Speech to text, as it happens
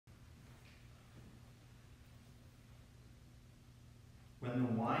When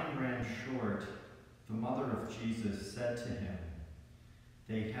the wine ran short, the mother of Jesus said to him,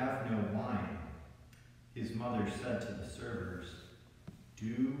 "They have no wine." His mother said to the servers,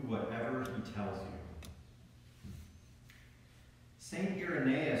 "Do whatever he tells you." Saint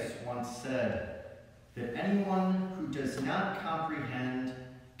Irenaeus once said that anyone who does not comprehend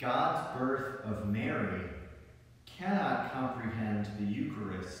God's birth of Mary cannot comprehend the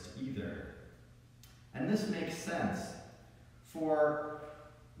Eucharist either. And this makes sense, for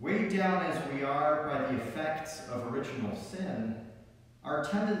weighed down as we are by the effects of original sin, our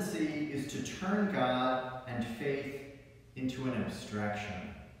tendency is to turn God and faith into an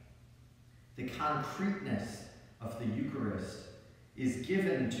abstraction. The concreteness of the Eucharist is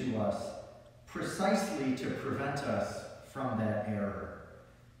given to us precisely to prevent us from that error.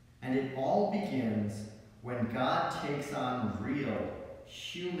 And it all begins when God takes on real,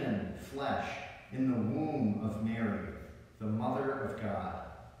 human flesh in the womb of Mary, the Mother of God.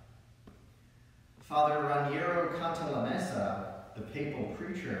 Father Raniero Cantalamessa, the papal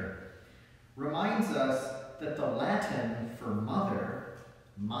preacher, reminds us that the Latin for mother,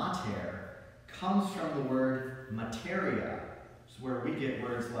 mater, comes from the word materia, where we get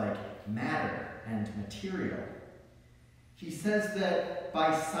words like matter and material. He says that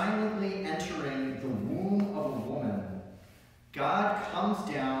by silently entering the womb of a woman, God comes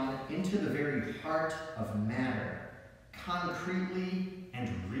down into the very heart of matter, concretely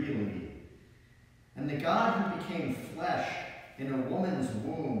and really. And the God who became flesh in a woman's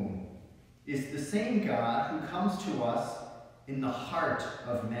womb is the same God who comes to us in the heart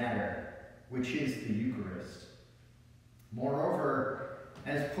of matter, which is the Eucharist. Moreover,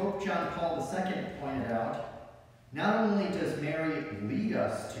 as Pope John Paul II pointed out, not only does Mary lead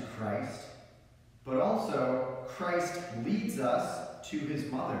us to Christ, but also Christ leads us to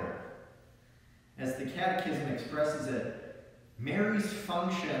his mother. As the Catechism expresses it, Mary's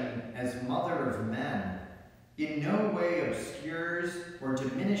function as mother of men in no way obscures or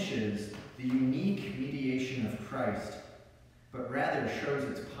diminishes the unique mediation of Christ, but rather shows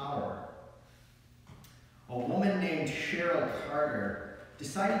its power. A woman named Cheryl Carter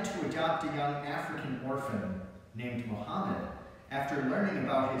decided to adopt a young African orphan named Mohammed after learning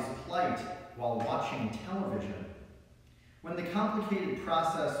about his plight while watching television. When the complicated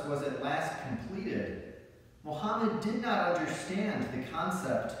process was at last completed, Mohammed did not understand the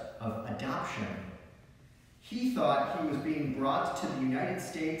concept of adoption. He thought he was being brought to the United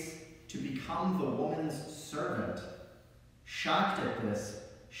States to become the woman's servant. Shocked at this,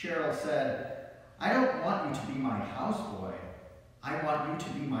 Cheryl said, "I don't want you to be my houseboy. I want you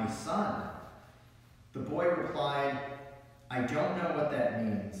to be my son." The boy replied, "I don't know what that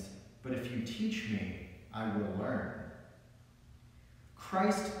means, but if you teach me, I will learn."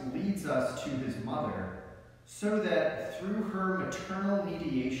 Christ leads us to his mother so that through her maternal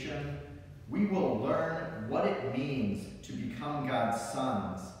mediation, we will learn what it means to become God's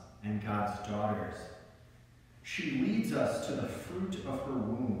sons and God's daughters. She leads us to the fruit of her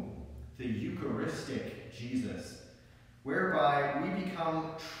womb, the Eucharistic Jesus, whereby we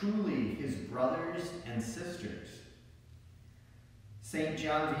become truly his brothers and sisters. St.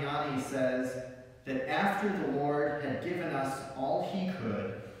 John Vianney says that after the Lord had given us all he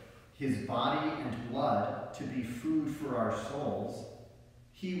could, his body and blood to be food for our souls,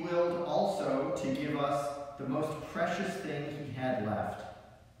 he willed also to give us the most precious thing he had left,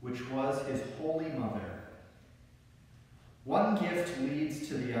 which was his Holy Mother. One gift leads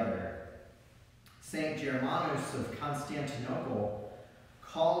to the other. St. Germanus of Constantinople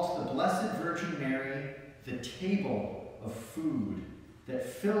called the Blessed Virgin Mary the table of food that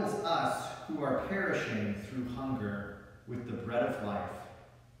fills us who are perishing through hunger with the bread of life.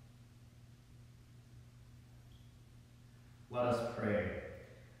 Let us pray.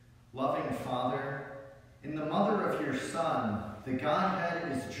 Loving Father, in the mother of your Son, the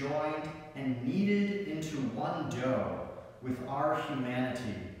Godhead is joined and kneaded into one dough with our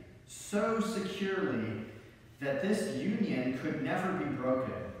humanity, so securely that this union could never be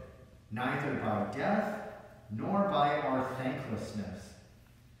broken, neither by death nor by our thanklessness.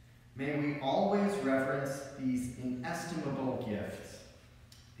 May we always reverence these inestimable